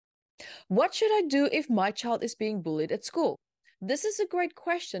What should I do if my child is being bullied at school? This is a great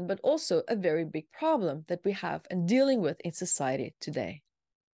question, but also a very big problem that we have and dealing with in society today.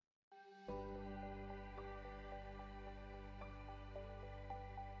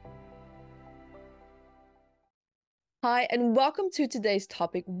 Hi, and welcome to today's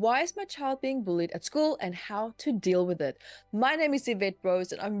topic, why is my child being bullied at school and how to deal with it? My name is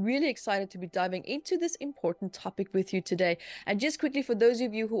Evette and I'm really excited to be diving into this important topic with you today. And just quickly, for those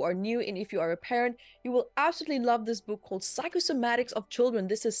of you who are new, and if you are a parent, you will absolutely love this book called Psychosomatics of Children.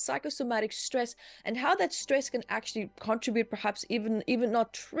 This is psychosomatic stress and how that stress can actually contribute, perhaps even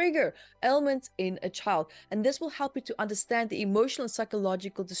not trigger ailments in a child. And this will help you to understand the emotional and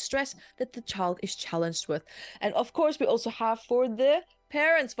psychological distress that the child is challenged with. And of course, we also have for the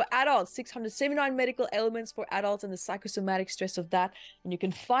parents, for adults, 679 medical ailments for adults and the psychosomatic stress of that. And you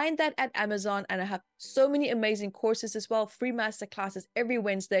can find that at Amazon. And I have so many amazing courses as well, free master classes every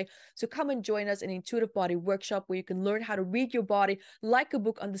Wednesday. So come and join us in Intuitive Body Workshop, where you can learn how to read your body like a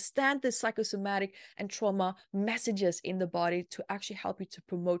book, understand the psychosomatic and trauma messages in the body to actually help you to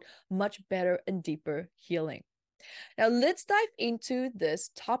promote much better and deeper healing. Now, let's dive into this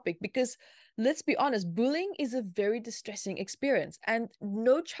topic because let's be honest, bullying is a very distressing experience, and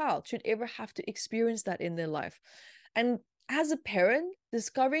no child should ever have to experience that in their life. And as a parent,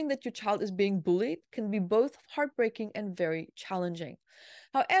 discovering that your child is being bullied can be both heartbreaking and very challenging.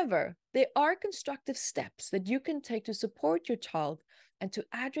 However, there are constructive steps that you can take to support your child and to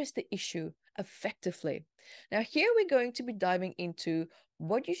address the issue effectively. Now, here we're going to be diving into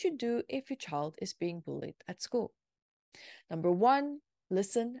what you should do if your child is being bullied at school. Number one,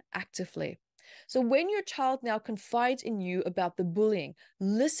 listen actively. So when your child now confides in you about the bullying,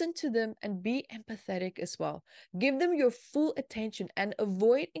 listen to them and be empathetic as well. Give them your full attention and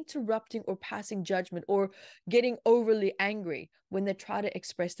avoid interrupting or passing judgment or getting overly angry when they try to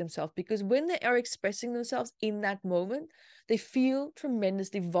express themselves. Because when they are expressing themselves in that moment, they feel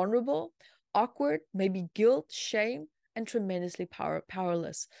tremendously vulnerable, awkward, maybe guilt, shame, and tremendously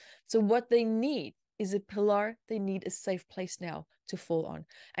powerless. So what they need is a pillar. They need a safe place now to fall on,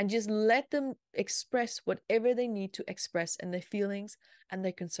 and just let them express whatever they need to express and their feelings and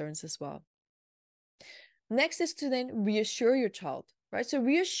their concerns as well. Next is to then reassure your child, right? So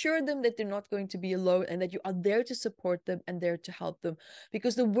reassure them that they're not going to be alone and that you are there to support them and there to help them.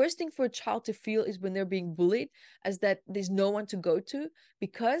 Because the worst thing for a child to feel is when they're being bullied, as that there's no one to go to,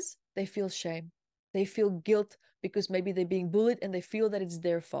 because they feel shame. They feel guilt because maybe they're being bullied and they feel that it's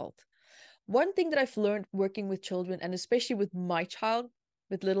their fault. One thing that I've learned working with children, and especially with my child,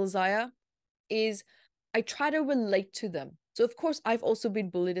 with little Zaya, is I try to relate to them. So of course, I've also been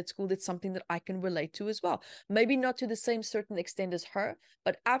bullied at school. It's something that I can relate to as well. Maybe not to the same certain extent as her,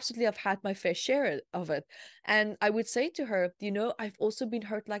 but absolutely I've had my fair share of it. And I would say to her, I've also been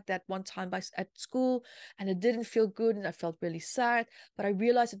hurt like that one time at school, and it didn't feel good and I felt really sad, but I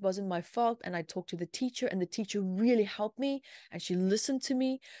realized it wasn't my fault. And I talked to the teacher, and the teacher really helped me and she listened to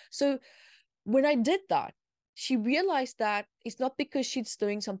me. So when I did that, she realized that it's not because she's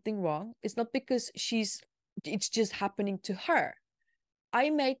doing something wrong. It's not because it's just happening to her.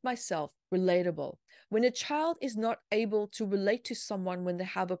 I made myself relatable. When a child is not able to relate to someone when they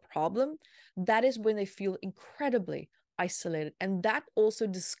have a problem, that is when they feel incredibly isolated. And that also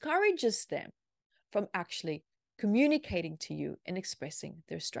discourages them from actually communicating to you and expressing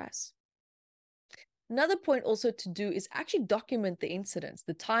their stress. Another point also to do is actually document the incidents,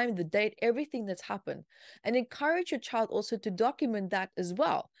 the time, the date, everything that's happened, and encourage your child also to document that as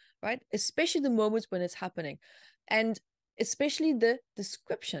well, right? Especially the moments when it's happening, and especially the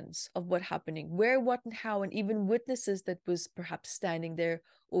descriptions of what happening, where, what, and how, and even witnesses that was perhaps standing there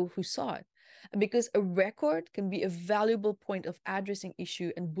or who saw it. Because a record can be a valuable point of addressing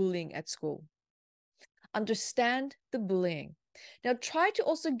issue and bullying at school. Understand the bullying. Now, try to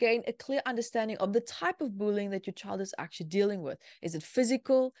also gain a clear understanding of the type of bullying that your child is actually dealing with. Is it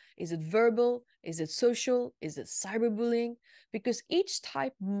physical? Is it verbal? Is it social? Is it cyberbullying? Because each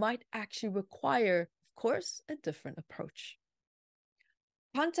type might actually require, of course, a different approach.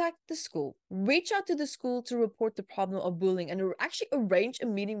 Contact the school. Reach out to the school to report the problem of bullying and actually arrange a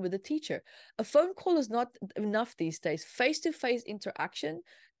meeting with the teacher. A phone call is not enough these days. Face-to-face interaction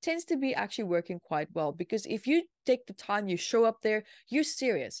tends to be actually working quite well, because if you take the time, you show up there, you're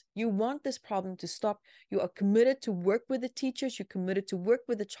serious, you want this problem to stop, you are committed to work with the teachers, you're committed to work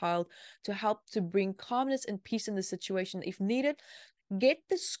with the child to help to bring calmness and peace in the situation if needed. Get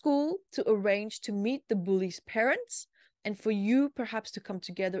the school to arrange to meet the bully's parents and for you perhaps to come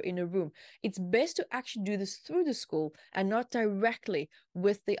together in a room. It's best to actually do this through the school and not directly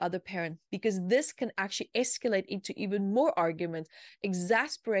with the other parent, because this can actually escalate into even more argument,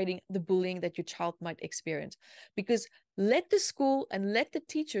 exasperating the bullying that your child might experience. Because let the school and let the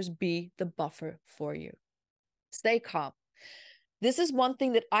teachers be the buffer for you. Stay calm. This is one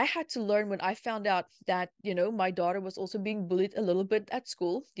thing that I had to learn when I found out that, my daughter was also being bullied a little bit at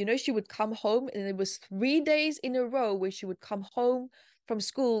school. She would come home, and it was 3 days in a row where she would come home from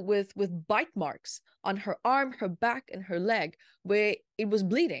school with bite marks on her arm, her back, and her leg, where it was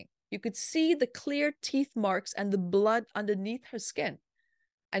bleeding. You could see the clear teeth marks and the blood underneath her skin,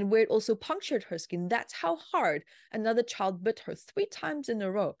 and where it also punctured her skin. That's how hard another child bit her 3 times in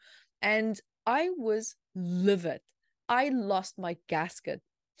a row. And I was livid. I lost my gasket.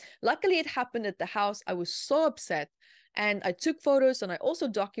 Luckily, it happened at the house. I was so upset, and I took photos, and I also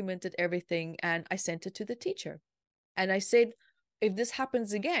documented everything, and I sent it to the teacher. And I said, if this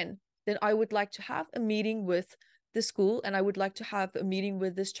happens again, then I would like to have a meeting with the school, and I would like to have a meeting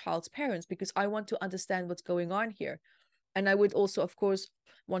with this child's parents, because I want to understand what's going on here. And I would also, of course,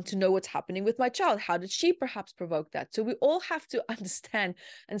 want to know what's happening with my child. How did she perhaps provoke that? So we all have to understand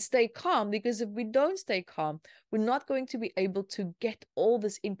and stay calm, because if we don't stay calm, we're not going to be able to get all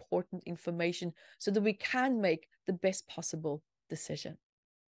this important information so that we can make the best possible decision.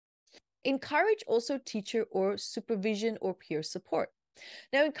 Encourage also teacher or supervision or peer support.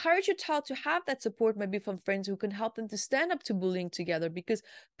 Now, encourage your child to have that support, maybe from friends who can help them to stand up to bullying together, because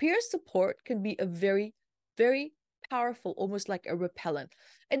peer support can be a very, very powerful, almost like a repellent.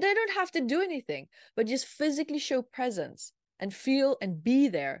 And they don't have to do anything, but just physically show presence and feel and be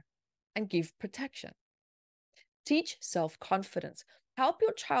there and give protection. Teach self-confidence. Help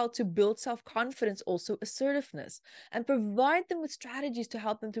your child to build self-confidence, also assertiveness, and provide them with strategies to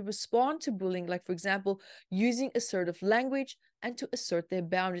help them to respond to bullying, like, for example, using assertive language and to assert their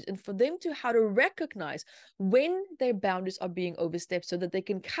boundaries, and for them to how to recognize when their boundaries are being overstepped so that they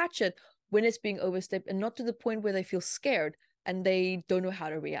can catch it when it's being overstepped, and not to the point where they feel scared and they don't know how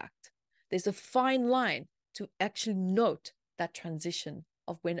to react. There's a fine line to actually note that transition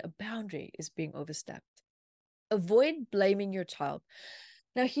of when a boundary is being overstepped. Avoid blaming your child.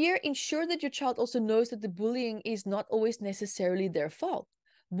 Now here, ensure that your child also knows that the bullying is not always necessarily their fault.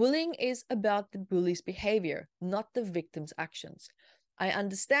 Bullying is about the bully's behavior, not the victim's actions. I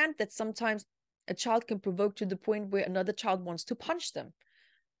understand that sometimes a child can provoke to the point where another child wants to punch them.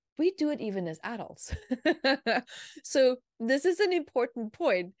 We do it even as adults. So this is an important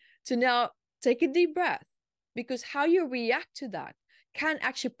point to now take a deep breath, because how you react to that can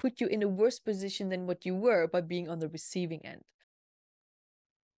actually put you in a worse position than what you were by being on the receiving end.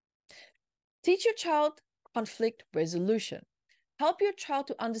 Teach your child conflict resolution. Help your child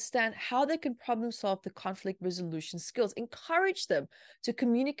to understand how they can problem solve the conflict resolution skills. Encourage them to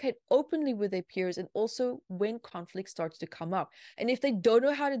communicate openly with their peers, and also when conflict starts to come up. And if they don't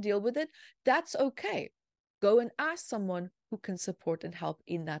know how to deal with it, that's okay. Go and ask someone who can support and help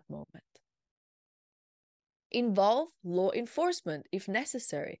in that moment. Involve law enforcement if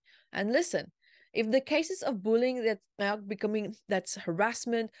necessary. And listen, if the cases of bullying that's now becoming, that's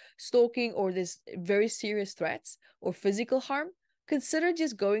harassment, stalking, or there's very serious threats or physical harm, consider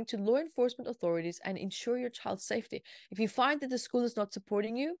just going to law enforcement authorities and ensure your child's safety. If you find that the school is not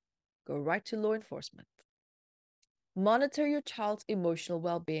supporting you, go right to law enforcement. Monitor your child's emotional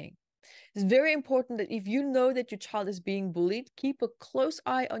well-being. It's very important that if you know that your child is being bullied, keep a close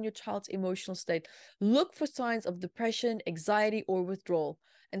eye on your child's emotional state. Look for signs of depression, anxiety, or withdrawal,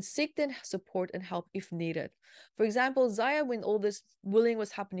 and seek then support and help if needed. For example, Zaya, when all this bullying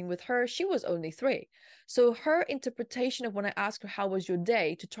was happening with her, she was only 3. So her interpretation of when I asked her, how was your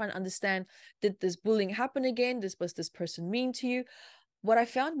day, to try and understand, did this bullying happen again? Was this person mean to you? What I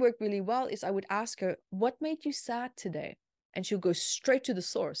found worked really well is I would ask her, what made you sad today? And she'll go straight to the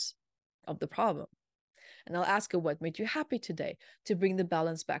source of the problem. And I'll ask her, what made you happy today, to bring the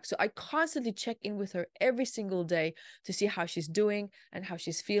balance back. So I constantly check in with her every single day to see how she's doing and how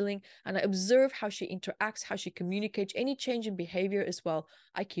she's feeling. And I observe how she interacts, how she communicates, any change in behavior as well.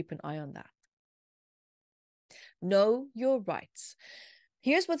 I keep an eye on that. Know your rights.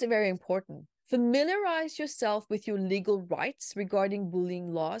 Here's what's very important. Familiarize yourself with your legal rights regarding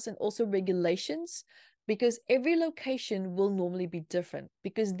bullying laws and also regulations, because every location will normally be different,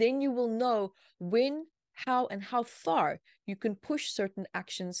 because then you will know when, how, and how far you can push certain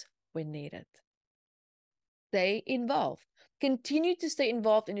actions when needed. stay involved. Continue to stay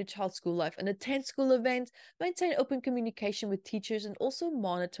involved in your child's school life and attend school events, maintain open communication with teachers, and also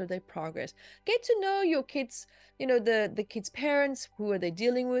monitor their progress. Get to know your kids, the kids' parents, who are they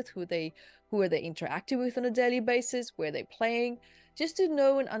dealing with, who are they interacting with on a daily basis, where they're playing, just to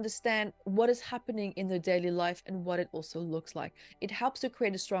know and understand what is happening in their daily life and what it also looks like. It helps to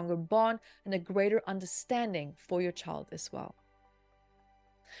create a stronger bond and a greater understanding for your child as well.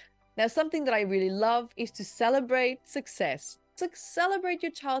 Now, something that I really love is to celebrate success. So celebrate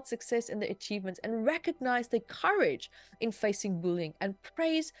your child's success and their achievements and recognize their courage in facing bullying and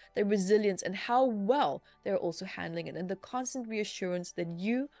praise their resilience and how well they're also handling it, and the constant reassurance that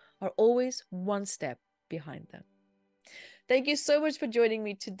you are always one step behind them. Thank you so much for joining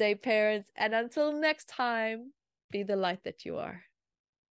me today, parents. And until next time, be the light that you are.